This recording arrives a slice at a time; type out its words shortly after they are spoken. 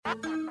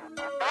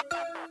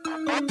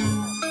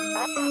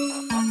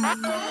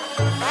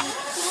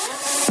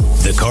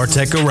The Car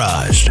Tech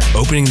Garage,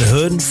 opening the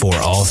hood for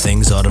all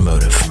things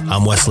automotive.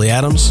 I'm Wesley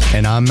Adams.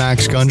 And I'm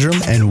Max Gundrum,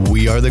 and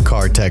we are the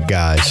Car Tech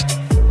guys.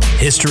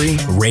 History,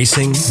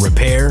 racing,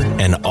 repair,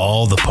 and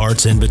all the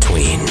parts in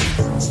between.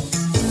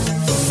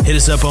 Hit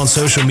us up on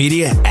social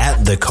media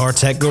at the Car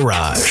Tech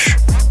Garage.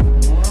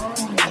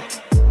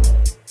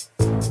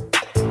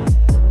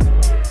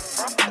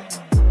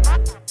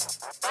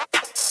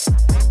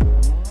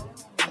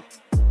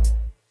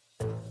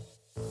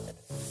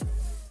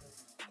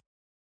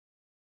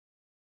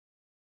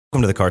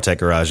 Welcome to the Car Tech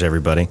Garage,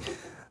 everybody.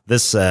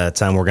 This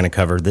time we're going to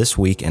cover This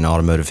Week in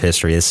Automotive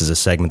History. This is a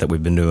segment that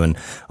we've been doing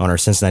on our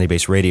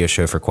Cincinnati-based radio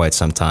show for quite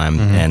some time,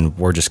 and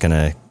we're just going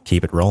to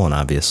keep it rolling,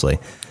 obviously.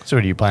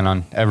 So do you plan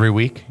on every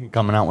week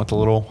coming out with a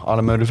little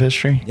automotive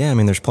history? Yeah, I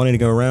mean, there's plenty to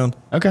go around.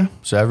 Okay,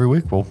 so every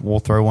week we'll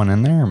throw one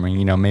in there. I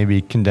mean,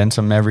 maybe condense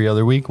them every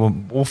other week.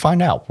 We'll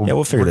find out.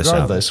 We'll figure this out.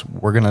 Regardless,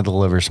 we're going to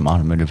deliver some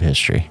automotive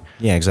history.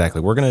 Yeah,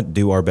 exactly. We're going to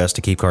do our best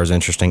to keep cars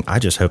interesting. I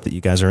just hope that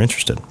you guys are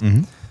interested.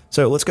 Mm-hmm.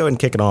 So let's go ahead and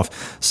kick it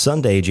off.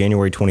 Sunday,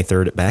 January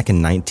 23rd, back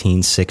in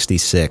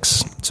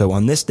 1966. So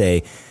on this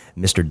day,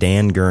 Mr.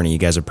 Dan Gurney, you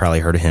guys have probably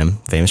heard of him,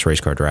 famous race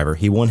car driver.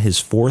 He won his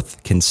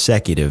fourth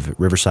consecutive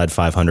Riverside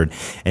 500,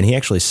 and he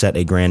actually set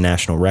a grand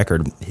national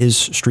record. His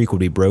streak would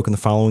be broken the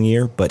following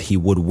year, but he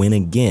would win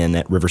again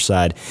at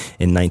Riverside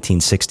in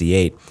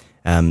 1968.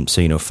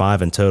 So,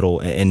 5 in total.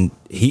 And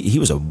he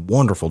was a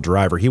wonderful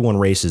driver. He won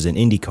races in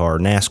IndyCar,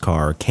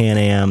 NASCAR,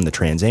 Can-Am, the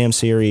Trans Am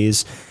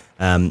Series.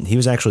 He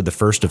was actually the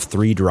first of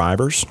 3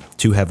 drivers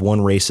to have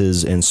won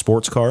races in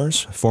sports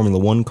cars, Formula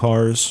One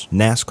cars,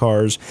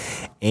 NASCARs,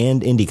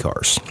 and Indy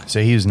cars.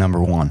 So he was number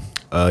one.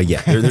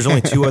 Yeah, there's only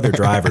 2 other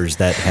drivers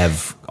that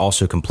have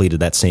also completed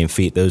that same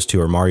feat. Those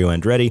 2 are Mario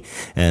Andretti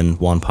and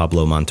Juan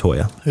Pablo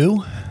Montoya.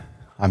 Who?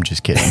 I'm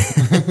just kidding.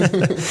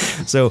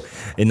 So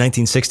in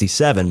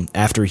 1967,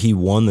 after he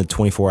won the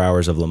 24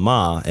 Hours of Le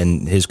Mans,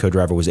 and his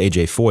co-driver was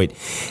A.J. Foyt,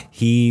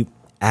 he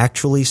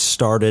actually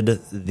started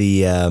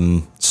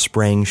the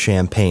spraying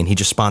champagne. He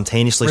just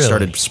spontaneously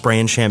started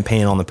spraying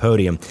champagne on the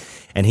podium,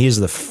 and he is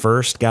the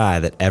first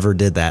guy that ever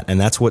did that, and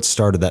that's what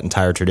started that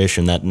entire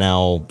tradition that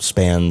now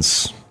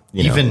spans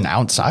even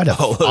outside of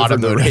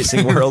automotive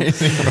racing world.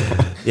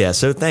 Yeah,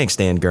 so thanks,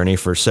 Dan Gurney,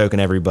 for soaking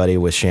everybody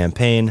with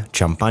champagne.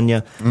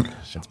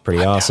 It's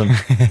pretty awesome.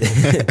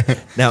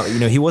 Now,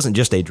 he wasn't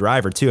just a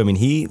driver too. I mean,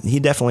 he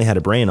definitely had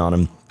a brain on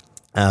him.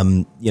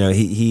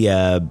 He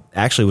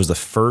actually was the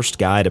first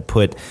guy to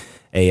put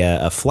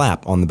a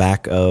flap on the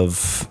back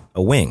of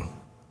a wing.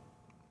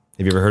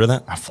 Have you ever heard of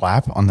that? A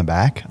flap on the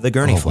back? The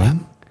Gurney flap.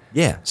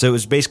 Yeah. So it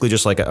was basically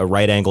just like a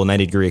right angle,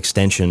 90-degree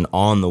extension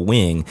on the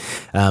wing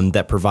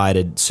that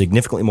provided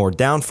significantly more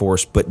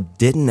downforce, but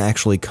didn't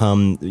actually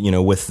come,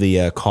 with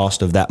the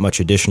cost of that much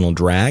additional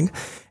drag.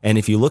 And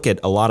if you look at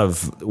a lot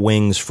of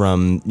wings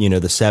from, the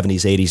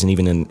 70s, 80s, and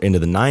even into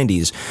the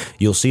 90s,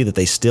 you'll see that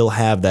they still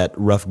have that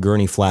rough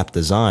Gurney flap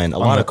design. A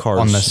lot of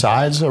cars. On the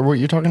sides, or what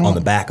you're talking about? On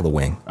the back of the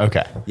wing.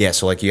 Okay. Yeah,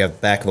 so like you have the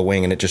back of the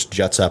wing and it just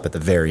juts up at the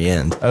very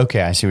end.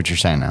 Okay, I see what you're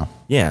saying now.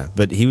 Yeah,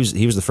 but he was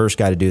the first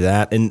guy to do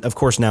that. And of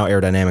course now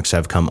aerodynamics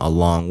have come a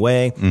long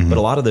way, but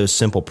a lot of those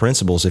simple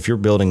principles, if you're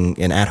building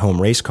an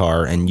at-home race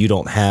car and you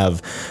don't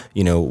have,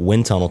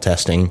 wind tunnel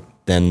testing,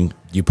 then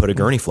you put a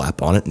Gurney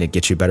flap on it and it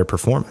gets you better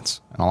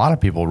performance. And a lot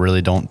of people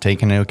really don't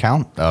take into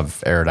account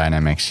of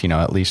aerodynamics,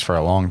 at least for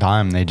a long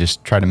time. They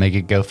just try to make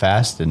it go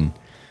fast, and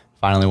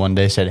finally one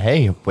day said,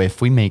 hey,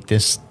 if we make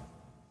this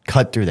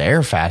cut through the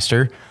air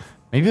faster,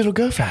 maybe it'll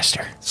go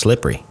faster.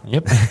 Slippery.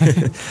 Yep.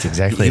 That's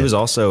exactly He was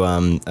also,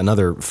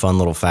 another fun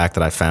little fact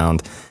that I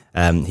found,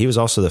 he was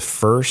also the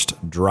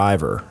first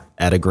driver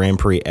at a Grand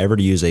Prix ever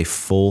to use a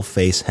full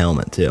face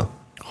helmet too.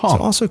 So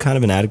also kind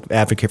of an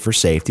advocate for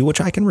safety, which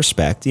I can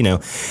respect.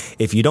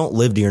 If you don't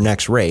live to your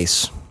next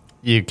race,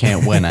 you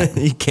can't win it.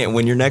 You can't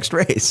win your next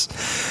race.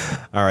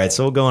 All right,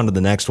 so we'll go on to the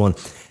next one.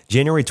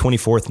 January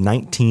 24th,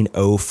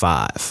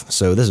 1905.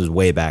 So this is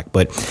way back,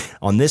 but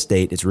on this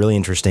date, it's really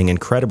interesting.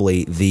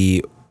 Incredibly,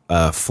 the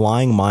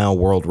flying mile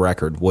world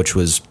record, which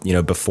was,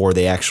 before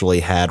they actually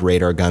had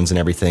radar guns and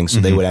everything.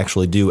 So they would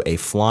actually do a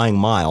flying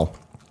mile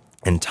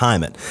and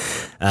time it.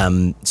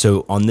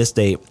 So on this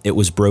day, it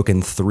was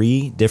broken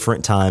 3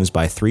 different times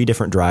by 3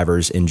 different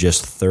drivers in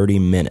just 30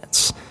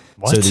 minutes.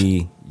 What?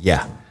 So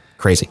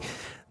crazy.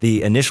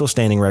 The initial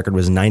standing record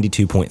was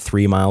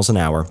 92.3 miles an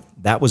hour.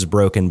 That was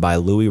broken by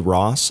Louis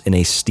Ross in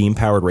a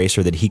steam-powered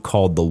racer that he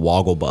called the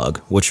Woggle Bug,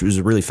 which was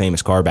a really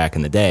famous car back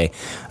in the day.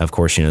 Of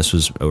course, this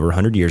was over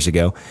 100 years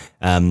ago.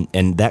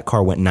 And that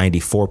car went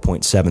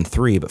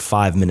 94.73, but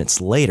 5 minutes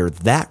later,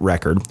 that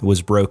record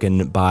was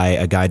broken by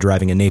a guy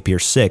driving a Napier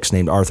 6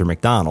 named Arthur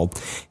McDonald.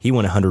 He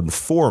went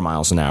 104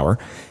 miles an hour.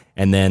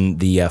 And then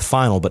the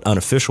final but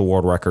unofficial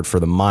world record for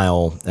the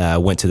mile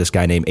went to this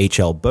guy named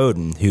H.L.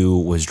 Bowden,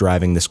 who was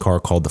driving this car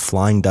called the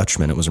Flying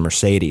Dutchman. It was a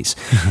Mercedes,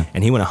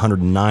 and he went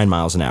 109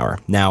 miles an hour.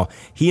 Now,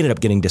 he ended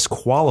up getting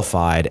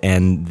disqualified,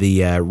 and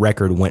the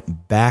record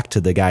went back to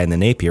the guy in the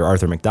Napier,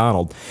 Arthur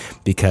McDonald,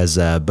 because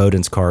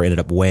Bowden's car ended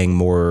up weighing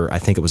more, I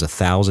think it was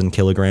 1,000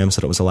 kilograms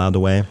that it was allowed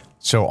to weigh.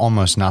 So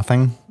almost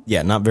nothing?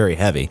 Yeah, not very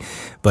heavy,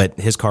 but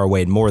his car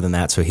weighed more than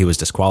that, so he was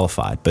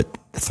disqualified. But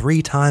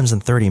 3 times in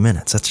 30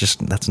 minutes, that's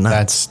nuts.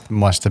 That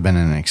must have been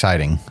an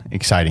exciting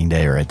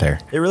day right there.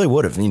 It really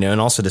would have,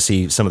 and also to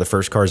see some of the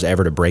first cars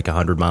ever to break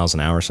 100 miles an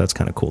hour, so that's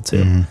kind of cool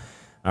too.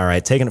 Mm-hmm. All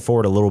right, taking it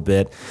forward a little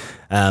bit,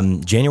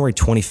 January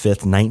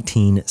 25th,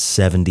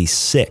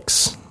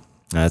 1976.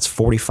 That's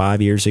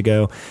 45 years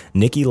ago.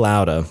 Niki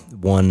Lauda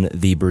won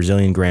the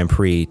Brazilian Grand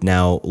Prix.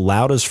 Now,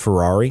 Lauda's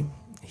Ferrari,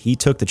 he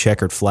took the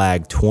checkered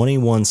flag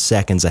 21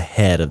 seconds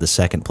ahead of the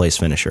second place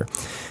finisher.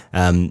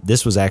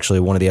 This was actually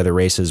one of the other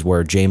races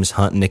where James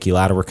Hunt and Niki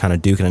Lauda were kind of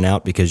duking it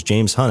out, because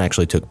James Hunt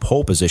actually took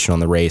pole position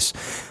on the race,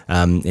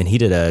 and he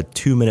did a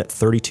 2-minute,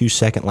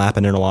 32-second lap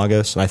in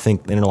Interlagos, and I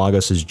think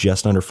Interlagos is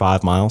just under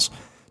 5 miles.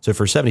 So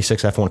for a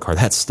 76 F1 car,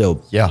 that's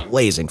still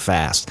blazing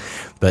fast.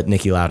 But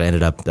Niki Lauda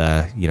ended up,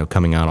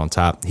 coming out on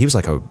top. He was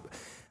like I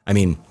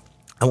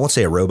won't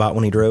say a robot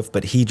when he drove,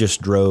 but he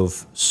just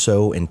drove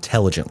so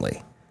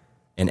intelligently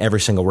in every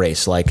single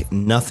race. Like,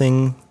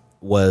 nothing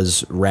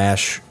was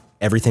rash.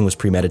 Everything was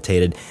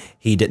premeditated.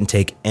 He didn't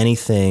take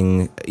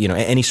anything,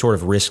 any sort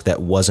of risk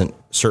that wasn't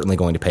certainly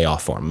going to pay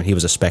off for him. He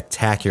was a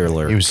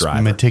spectacular driver. He was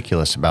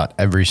meticulous about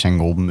every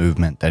single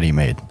movement that he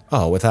made.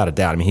 Oh, without a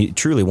doubt. He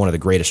truly one of the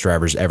greatest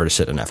drivers ever to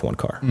sit in an F1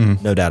 car.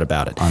 No doubt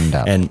about it.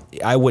 Undoubtedly. And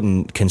I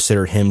wouldn't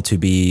consider him to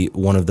be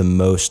one of the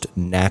most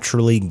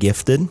naturally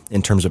gifted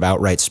in terms of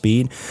outright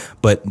speed,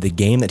 but the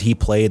game that he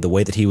played, the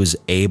way that he was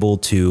able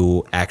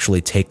to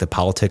actually take the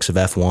politics of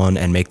F1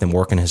 and make them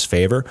work in his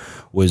favor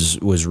was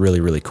really,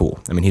 really cool.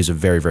 He's a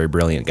very, very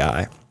brilliant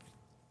guy.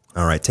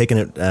 All right, taking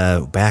it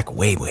back,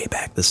 way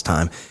back this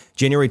time.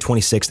 January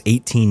 26th,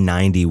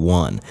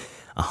 1891.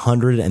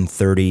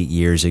 130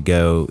 years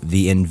ago,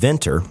 the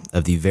inventor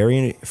of the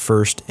very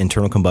first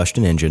internal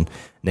combustion engine,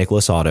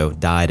 Nicholas Otto,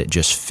 died at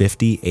just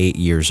 58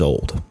 years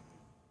old.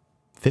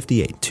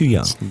 58, too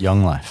young. It's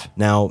young life.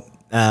 Now,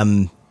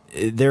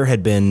 there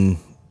had been,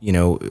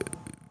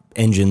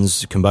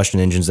 combustion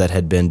engines that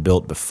had been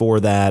built before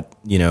that.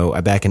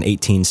 Back in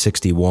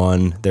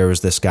 1861, there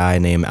was this guy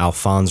named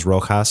Alphonse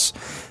Rojas.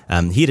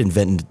 He had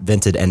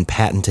invented and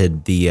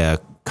patented the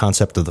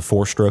concept of the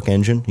 4-stroke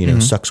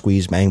engine, suck,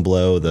 squeeze, bang,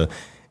 blow, the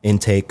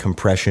intake,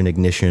 compression,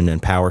 ignition,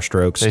 and power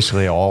strokes.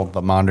 Basically all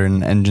the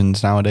modern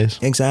engines nowadays.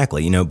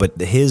 Exactly, but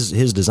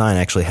his design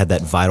actually had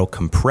that vital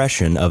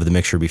compression of the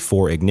mixture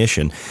before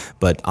ignition.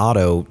 But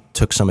Otto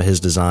took some of his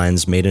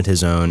designs, made it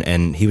his own,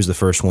 and he was the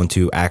first one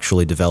to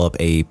actually develop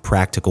a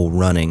practical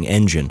running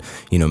engine,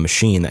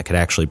 machine that could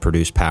actually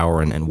produce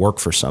power and work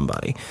for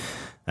somebody.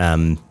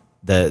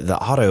 The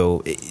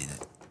Otto...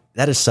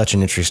 That is such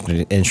an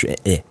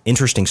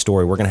interesting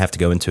story. We're going to have to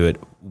go into it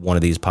one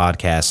of these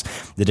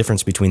podcasts. The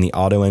difference between the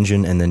Otto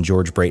engine and then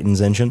George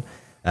Brayton's engine,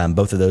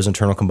 both of those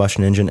internal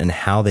combustion engine, and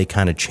how they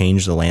kind of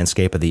changed the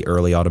landscape of the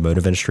early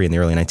automotive industry in the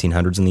early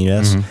 1900s in the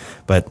U.S.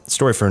 Mm-hmm. But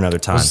story for another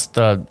time. Was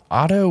the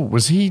Otto,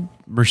 was he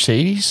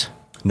Mercedes?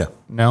 No,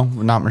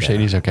 not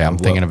Mercedes. Yeah. Okay, I'm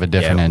thinking of a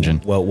different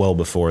engine. Well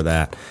before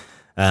that.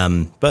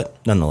 But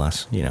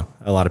nonetheless,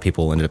 a lot of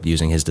people ended up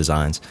using his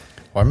designs.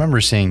 Well, I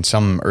remember seeing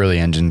some early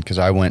engine because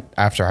I went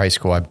after high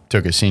school. I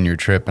took a senior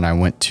trip and I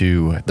went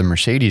to the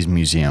Mercedes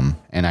Museum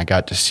and I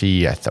got to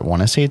see. I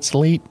want to say it's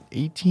late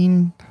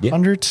 1800s. Yeah,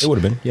 it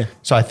would have been. Yeah.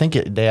 So I think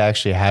they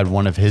actually had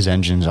one of his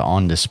engines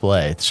on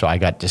display. So I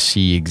got to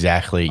see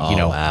exactly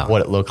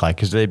what it looked like,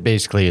 because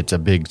it's a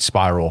big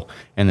spiral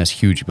in this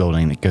huge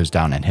building that goes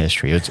down in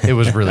history. It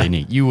was really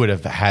neat. You would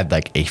have had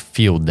like a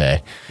field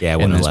day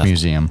in this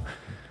museum.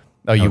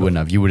 Oh, you wouldn't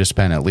have. You would have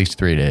spent at least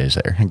 3 days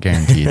there,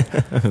 guaranteed.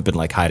 I've been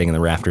like hiding in the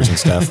rafters and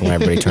stuff when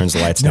everybody turns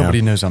the lights down.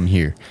 Nobody knows I'm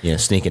here. Yeah,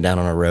 sneaking down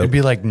on a rope. It'd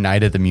be like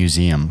Night at the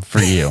Museum for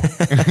you,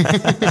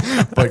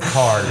 but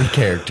car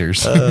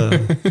characters.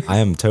 I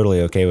am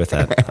totally okay with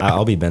that.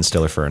 I'll be Ben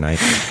Stiller for a night.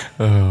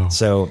 Oh.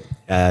 So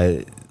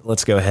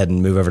let's go ahead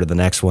and move over to the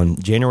next one.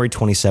 January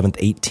 27th,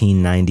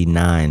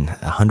 1899,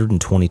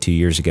 122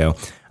 years ago.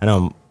 I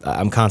know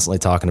I'm constantly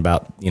talking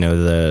about,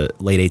 the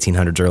late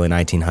 1800s, early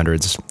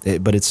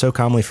 1900s, but it's so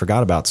commonly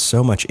forgot about.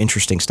 So much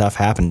interesting stuff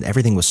happened.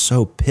 Everything was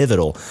so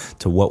pivotal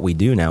to what we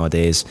do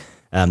nowadays.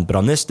 But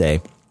on this day,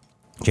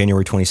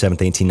 January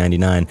 27th,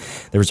 1899,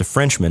 there was a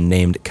Frenchman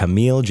named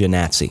Camille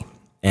Janazzi.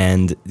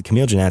 And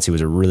Camille Janazzi was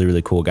a really,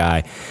 really cool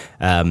guy.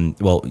 I don't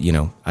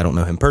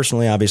know him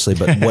personally, obviously,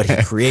 but what he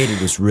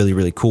created was really,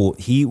 really cool.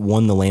 He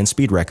won the land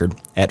speed record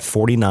at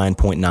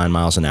 49.9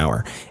 miles an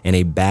hour in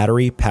a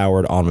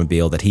battery-powered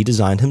automobile that he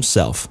designed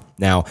himself.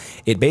 Now,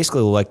 it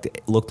basically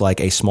looked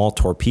like a small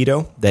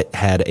torpedo that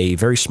had a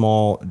very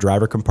small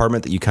driver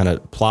compartment that you kind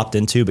of plopped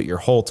into, but your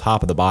whole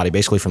top of the body,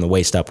 basically from the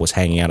waist up, was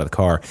hanging out of the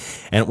car.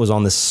 And it was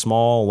on this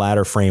small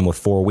ladder frame with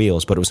 4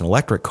 wheels, but it was an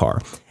electric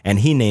car. And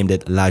he named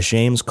it La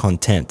James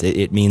Content.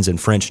 It means in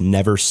French,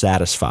 never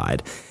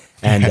satisfied.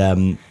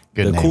 And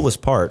the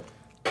coolest part,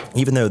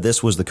 even though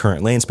this was the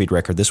current land speed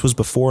record, this was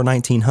before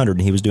 1900,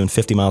 and he was doing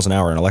 50 miles an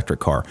hour in an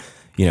electric car.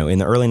 You know, in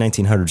the early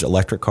 1900s,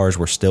 electric cars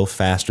were still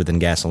faster than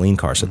gasoline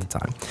cars at the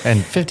time.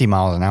 And 50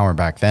 miles an hour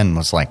back then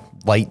was like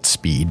light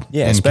speed.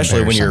 Yeah,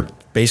 especially when you're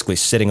basically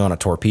sitting on a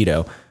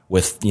torpedo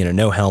with, you know,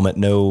 no helmet,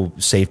 no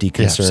safety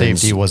concerns. Yeah,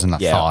 safety wasn't a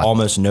thought.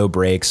 Almost no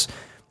brakes.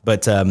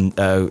 But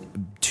 2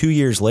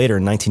 years later,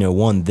 in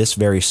 1901, this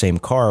very same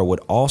car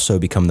would also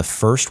become the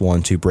first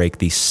one to break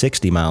the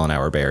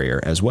 60-mile-an-hour barrier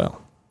as well.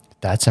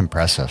 That's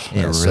impressive.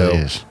 Yeah, it really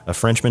is. A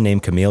Frenchman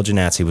named Camille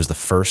Janazzi was the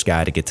first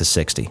guy to get to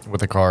 60.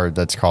 With a car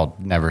that's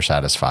called Never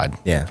Satisfied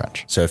in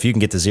French. So if you can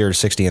get to 0 to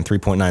 60 in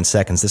 3.9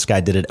 seconds, this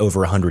guy did it over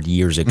 100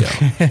 years ago.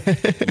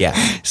 Yeah.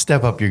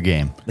 Step up your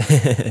game.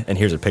 And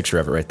here's a picture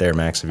of it right there,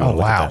 Max. If you want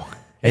to look at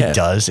that. It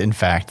does, in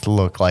fact,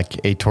 look like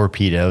a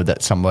torpedo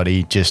that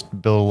somebody just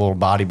built a little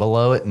body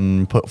below it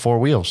and put 4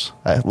 wheels.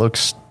 It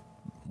looks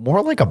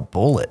more like a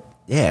bullet.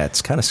 Yeah,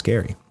 it's kind of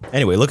scary.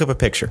 Anyway, look up a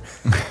picture.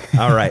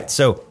 All right,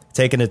 so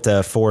taking it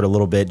forward a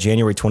little bit,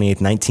 January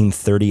 28th,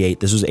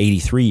 1938, this was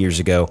 83 years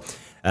ago,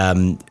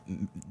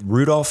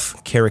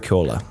 Rudolph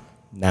Caracciola.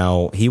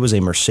 Now, he was a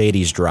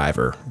Mercedes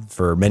driver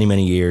for many,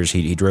 many years.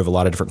 He drove a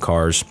lot of different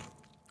cars,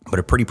 but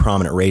a pretty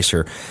prominent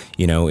racer,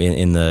 you know,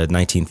 in the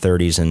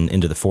 1930s and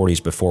into the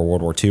 40s before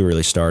World War II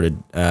really started.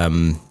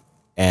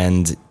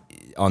 And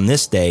on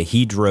this day,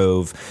 he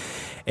drove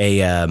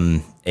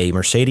a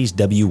Mercedes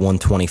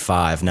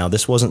W125. Now,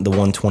 this wasn't the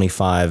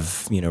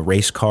 125, you know,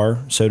 race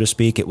car, so to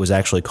speak. It was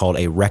actually called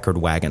a record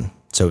wagon.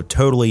 So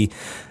totally,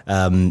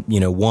 you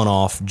know,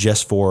 one-off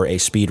just for a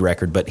speed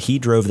record. But he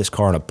drove this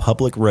car on a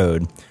public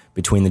road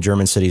between the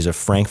German cities of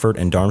Frankfurt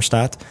and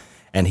Darmstadt,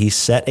 and he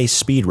set a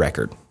speed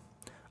record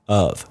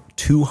of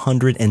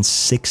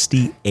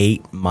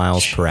 268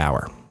 miles per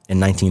hour in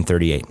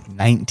 1938.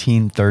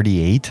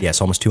 1938? Yes,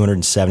 almost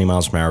 270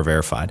 miles per hour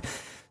verified.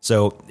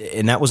 So,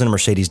 and that was in a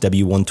Mercedes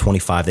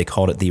W125. They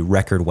called it the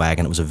record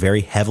wagon. It was a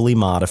very heavily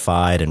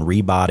modified and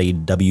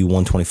rebodied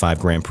W125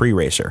 Grand Prix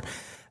racer.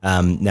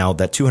 Now,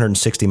 that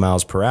 268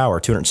 miles per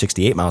hour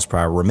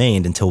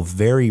remained until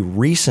very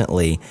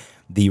recently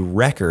the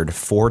record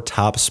for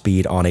top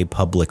speed on a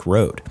public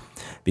road.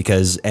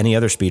 Because any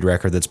other speed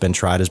record that's been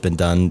tried has been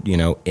done, you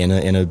know, in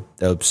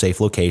a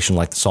safe location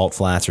like the Salt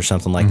Flats or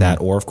something like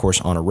that, or of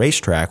course on a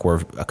racetrack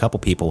where a couple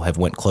people have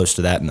went close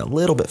to that and a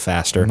little bit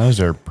faster. And those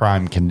are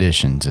prime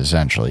conditions,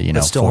 essentially. You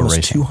know, still for almost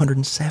racing.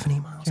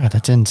 270 miles. Yeah,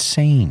 that's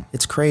insane.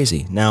 It's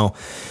crazy. Now,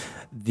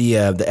 the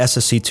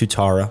SSC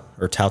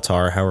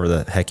Tautara, however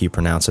the heck you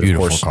pronounce it,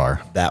 Beautiful of course,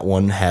 car. That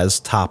one has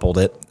toppled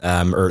it,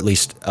 or at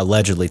least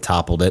allegedly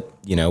toppled it,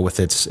 you know, with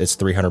its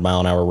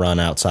 300-mile-an-hour run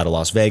outside of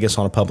Las Vegas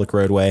on a public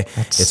roadway.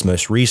 Its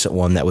most recent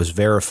one that was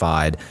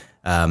verified,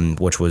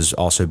 which was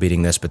also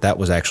beating this, but that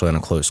was actually on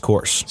a closed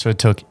course. So it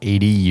took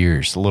 80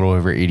 years, a little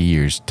over 80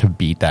 years, to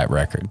beat that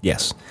record.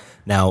 Yes.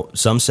 Now,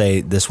 some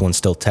say this one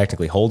still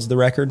technically holds the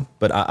record,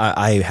 but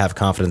I have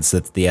confidence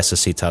that the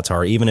SSC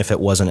Tautara, even if it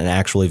wasn't an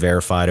actually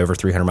verified over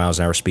 300 miles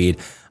an hour speed,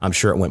 I'm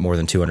sure it went more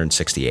than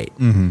 268.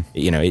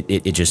 You know,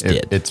 it just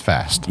did. It's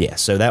fast. Yeah,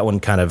 so that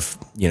one kind of,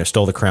 you know,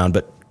 stole the crown.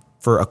 But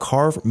for a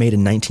car made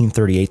in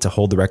 1938 to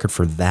hold the record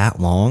for that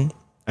long,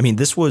 I mean,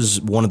 this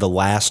was one of the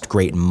last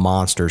great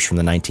monsters from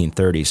the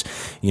 1930s,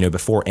 you know,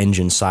 before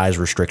engine size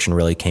restriction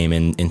really came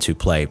into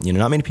play. You know,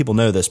 not many people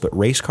know this, but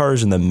race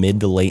cars in the mid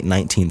to late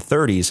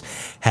 1930s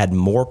had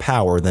more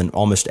power than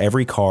almost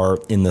every car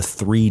in the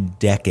 3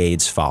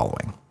 decades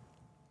following.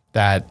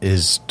 That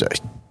is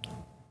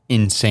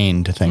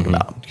insane to think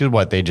about.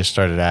 Because they just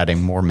started adding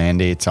more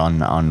mandates on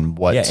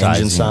what size,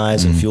 engine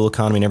size and fuel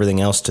economy and everything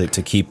else to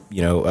keep,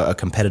 you know, a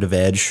competitive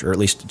edge, or at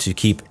least to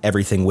keep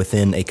everything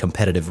within a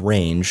competitive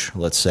range,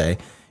 let's say,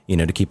 you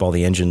know, to keep all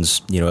the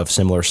engines, you know, of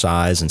similar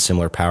size and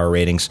similar power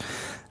ratings.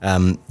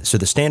 So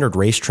the standard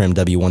race trim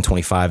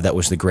W125, that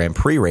was the Grand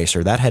Prix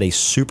racer, that had a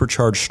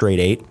supercharged straight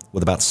 8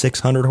 with about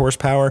 600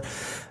 horsepower.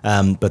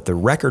 But the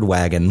record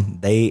wagon,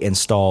 they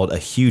installed a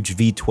huge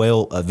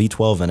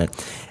V12 in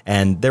it.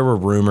 And there were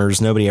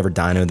rumors, nobody ever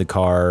dynoed the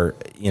car,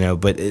 you know,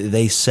 but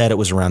they said it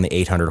was around the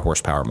 800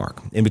 horsepower mark,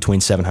 in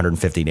between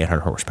 750 and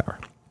 800 horsepower.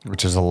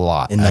 Which is a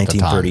lot in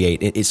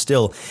 1938. It's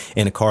still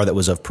in a car that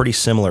was of pretty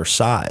similar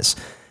size.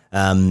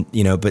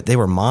 You know, but they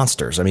were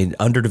monsters. I mean,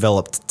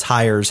 underdeveloped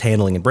tires,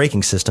 handling, and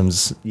braking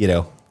systems, you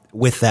know,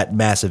 with that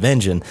massive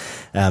engine,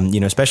 you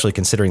know, especially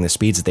considering the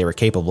speeds that they were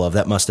capable of,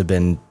 that must have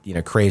been, you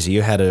know, crazy.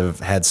 You had to have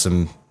had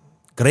some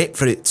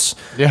grapefruits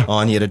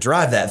on you to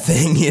drive that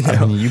thing, you know.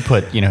 I mean, you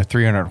put, you know,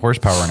 300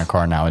 horsepower in a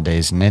car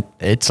nowadays, and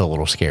it's a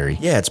little scary.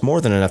 Yeah, it's more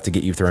than enough to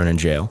get you thrown in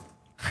jail.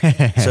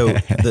 So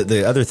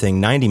the other thing,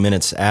 90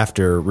 minutes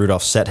after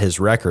Rudolph set his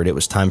record, it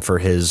was time for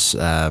his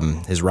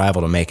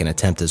rival to make an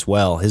attempt as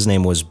well. His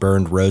name was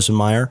Bernd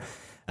Rosenmeyer.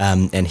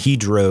 And he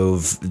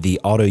drove the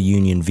Auto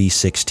Union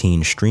V16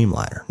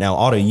 Streamliner. Now,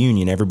 Auto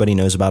Union, everybody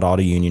knows about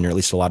Auto Union, or at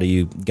least a lot of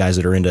you guys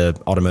that are into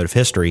automotive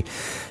history,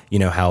 you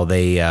know how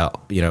they,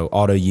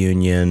 Auto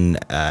Union,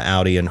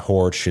 Audi and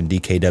Horch and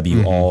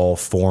DKW all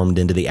formed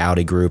into the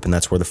Audi group, and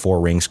that's where the four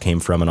rings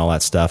came from and all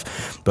that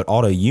stuff. But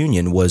Auto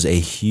Union was a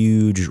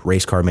huge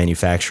race car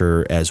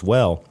manufacturer as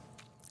well.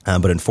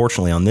 But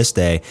unfortunately, on this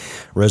day,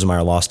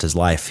 Rosemeyer lost his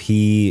life.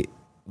 He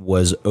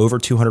was over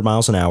 200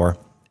 miles an hour.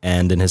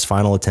 And in his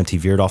final attempt, he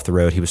veered off the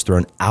road. He was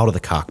thrown out of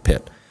the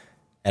cockpit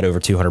at over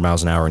 200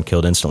 miles an hour and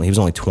killed instantly. He was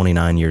only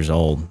 29 years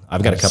old.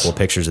 I've got a couple of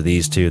pictures of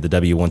these too. The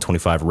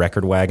W125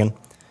 record wagon,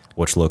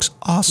 which looks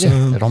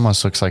awesome. Yeah, it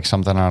almost looks like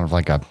something out of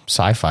like a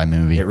sci-fi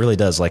movie. It really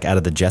does, like out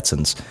of the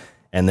Jetsons.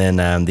 And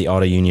then the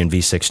Auto Union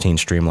V16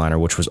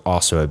 Streamliner, which was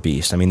also a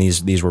beast. I mean,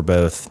 these were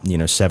both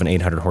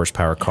 700-800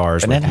 horsepower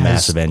cars with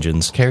massive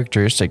engines.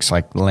 Characteristics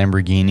like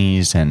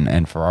Lamborghinis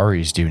and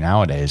Ferraris do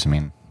nowadays. I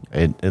mean,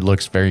 it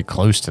looks very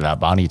close to that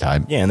body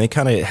type. Yeah, and they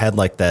kind of had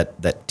like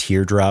that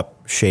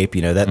teardrop shape.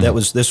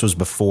 This was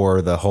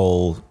before the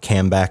whole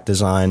camback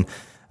design.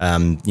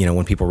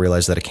 When people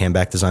realize that a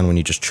camback design, when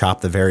you just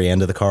chop the very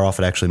end of the car off,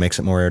 it actually makes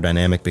it more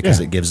aerodynamic because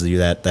it gives you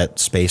that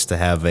space to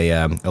have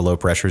a low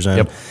pressure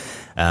zone,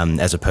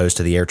 as opposed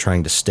to the air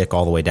trying to stick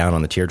all the way down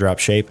on the teardrop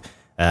shape.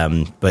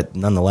 But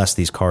nonetheless,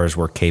 these cars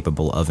were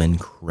capable of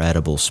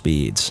incredible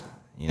speeds.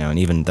 And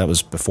even that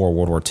was before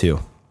World War II.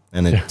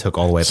 And it took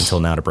all the way up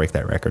until now to break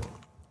that record.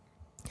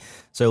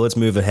 So let's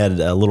move ahead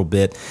a little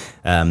bit.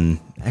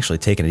 Actually,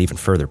 taking it even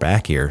further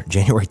back here,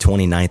 January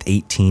 29th,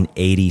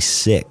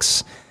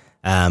 1886.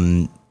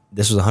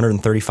 This was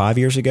 135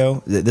 years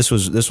ago. This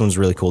one's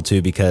really cool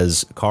too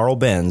because Carl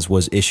Benz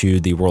was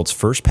issued the world's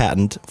first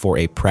patent for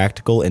a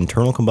practical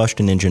internal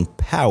combustion engine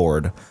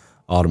powered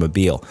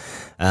automobile.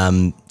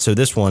 So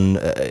this one,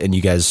 and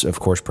you guys, of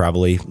course,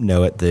 probably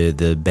know it,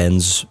 the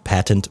Benz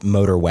patent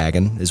motor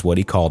wagon is what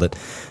he called it.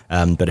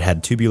 But it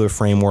had tubular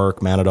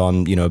framework mounted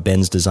on,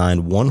 Benz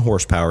designed 1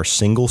 horsepower,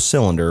 single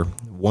cylinder,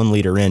 1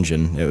 liter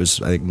engine. It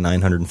was, I think,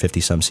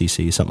 950 some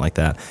cc, something like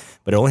that.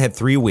 But it only had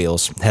 3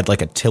 wheels, had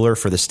like a tiller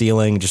for the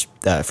steering,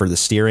 for the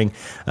steering,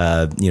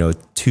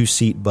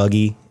 2-seat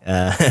buggy.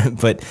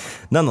 But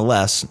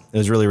nonetheless, it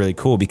was really, really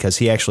cool because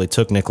he actually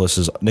took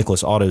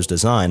Nicholas Otto's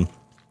design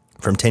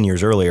from 10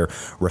 years earlier,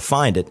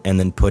 refined it, and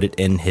then put it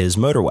in his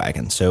motor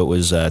wagon. So it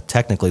was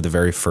technically the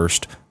very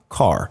first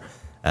car,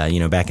 back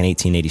in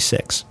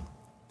 1886.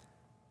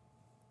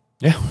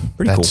 Yeah.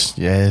 Pretty cool.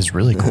 Yeah, it's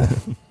really cool.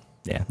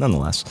 Yeah,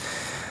 nonetheless.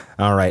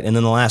 All right, and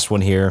then the last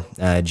one here,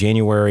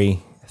 January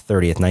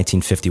 30th,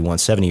 1951,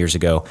 70 years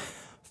ago,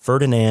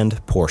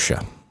 Ferdinand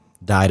Porsche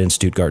died in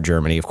Stuttgart,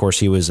 Germany. Of course,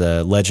 he was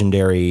a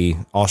legendary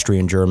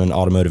Austrian-German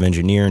automotive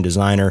engineer and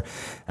designer.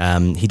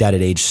 He died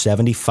at age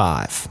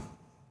 75.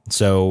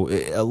 So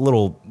a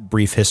little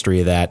brief history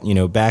of that,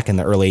 back in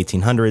the early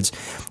 1800s,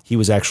 he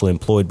was actually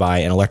employed by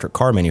an electric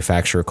car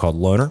manufacturer called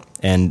Lohner.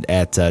 And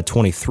at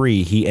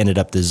 23, he ended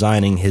up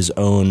designing his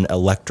own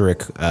electric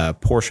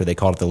Porsche. They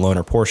called it the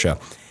Lohner Porsche.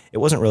 It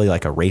wasn't really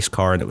like a race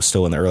car, and it was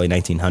still in the early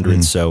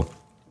 1900s, so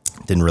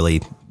it didn't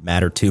really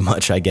matter too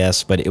much, I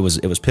guess, but it was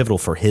pivotal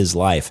for his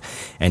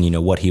life and,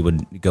 what he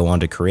would go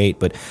on to create.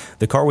 But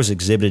the car was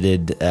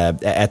exhibited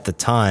at the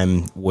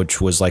time,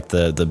 which was like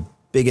the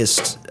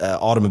biggest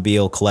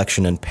automobile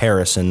collection in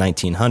Paris in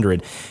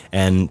 1900,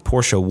 and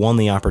Porsche won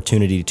the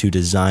opportunity to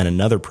design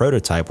another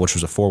prototype, which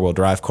was a 4-wheel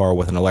drive car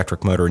with an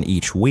electric motor in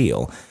each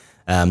wheel.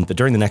 But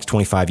during the next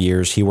 25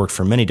 years, he worked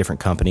for many different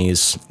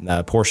companies.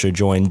 Porsche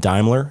joined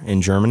Daimler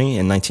in Germany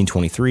in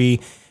 1923.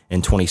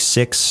 In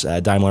 26,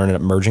 Daimler ended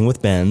up merging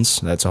with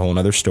Benz. That's a whole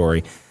other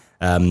story,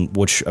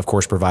 which, of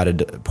course, provided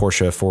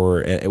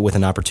Porsche with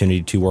an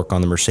opportunity to work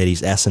on the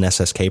Mercedes S and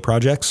SSK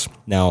projects.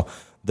 Now,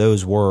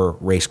 those were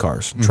race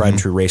cars, tried and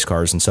true race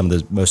cars, and some of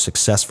the most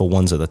successful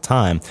ones at the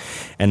time.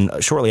 And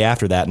shortly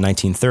after that, in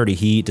 1930,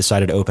 he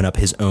decided to open up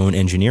his own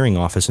engineering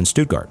office in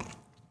Stuttgart.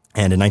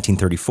 And in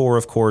 1934,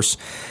 of course,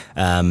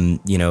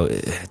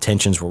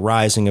 tensions were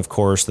rising, of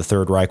course. The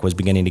Third Reich was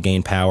beginning to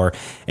gain power,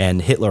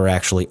 and Hitler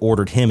actually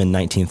ordered him in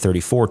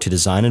 1934 to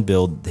design and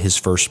build his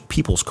first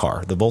people's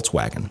car, the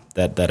Volkswagen,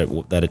 that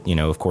it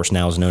of course,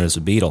 now is known as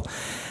a Beetle.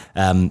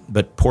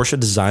 But Porsche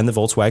designed the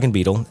Volkswagen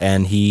Beetle,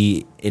 and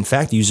he, in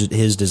fact, used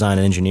his design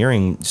and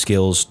engineering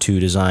skills to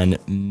design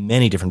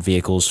many different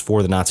vehicles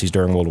for the Nazis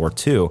during World War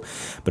II.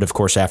 But, of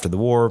course, after the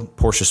war,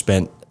 Porsche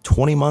spent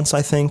 20 months,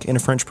 I think, in a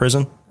French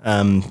prison,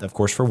 of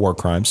course, for war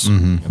crimes.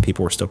 And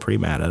people were still pretty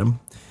mad at him,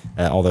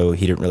 although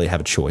he didn't really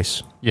have a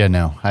choice. Yeah,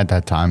 no, at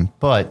that time.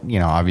 But,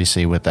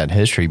 obviously with that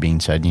history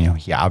being said,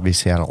 he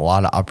obviously had a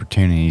lot of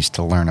opportunities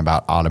to learn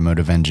about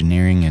automotive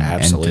engineering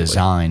and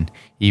design,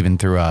 even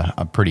through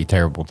a pretty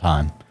terrible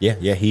time.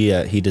 Yeah,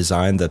 he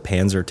designed the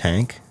Panzer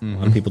tank. A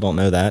lot of people don't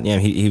know that. Yeah,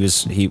 he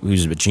was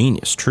a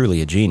genius, truly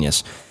a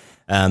genius.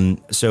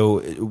 So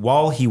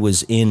while he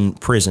was in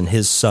prison,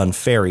 his son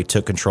Ferry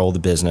took control of the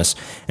business.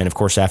 And of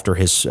course, after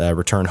his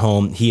return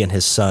home, he and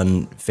his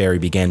son Ferry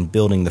began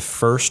building the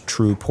first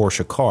true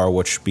Porsche car,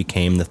 which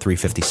became the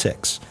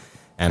 356.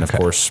 And of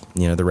course,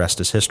 the rest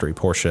is history.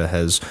 Porsche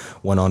has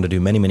went on to do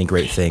many, many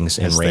great things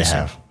in racing. They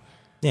have.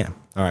 Yeah.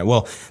 All right.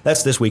 Well,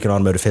 that's this week in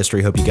automotive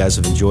history. Hope you guys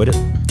have enjoyed it.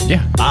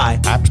 Yeah. Bye.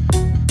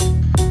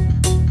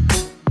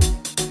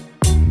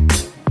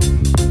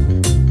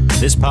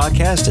 This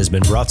podcast has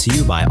been brought to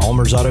you by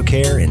Almer's Auto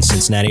Care in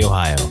Cincinnati,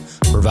 Ohio,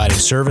 providing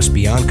service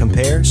beyond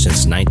compare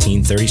since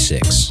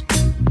 1936.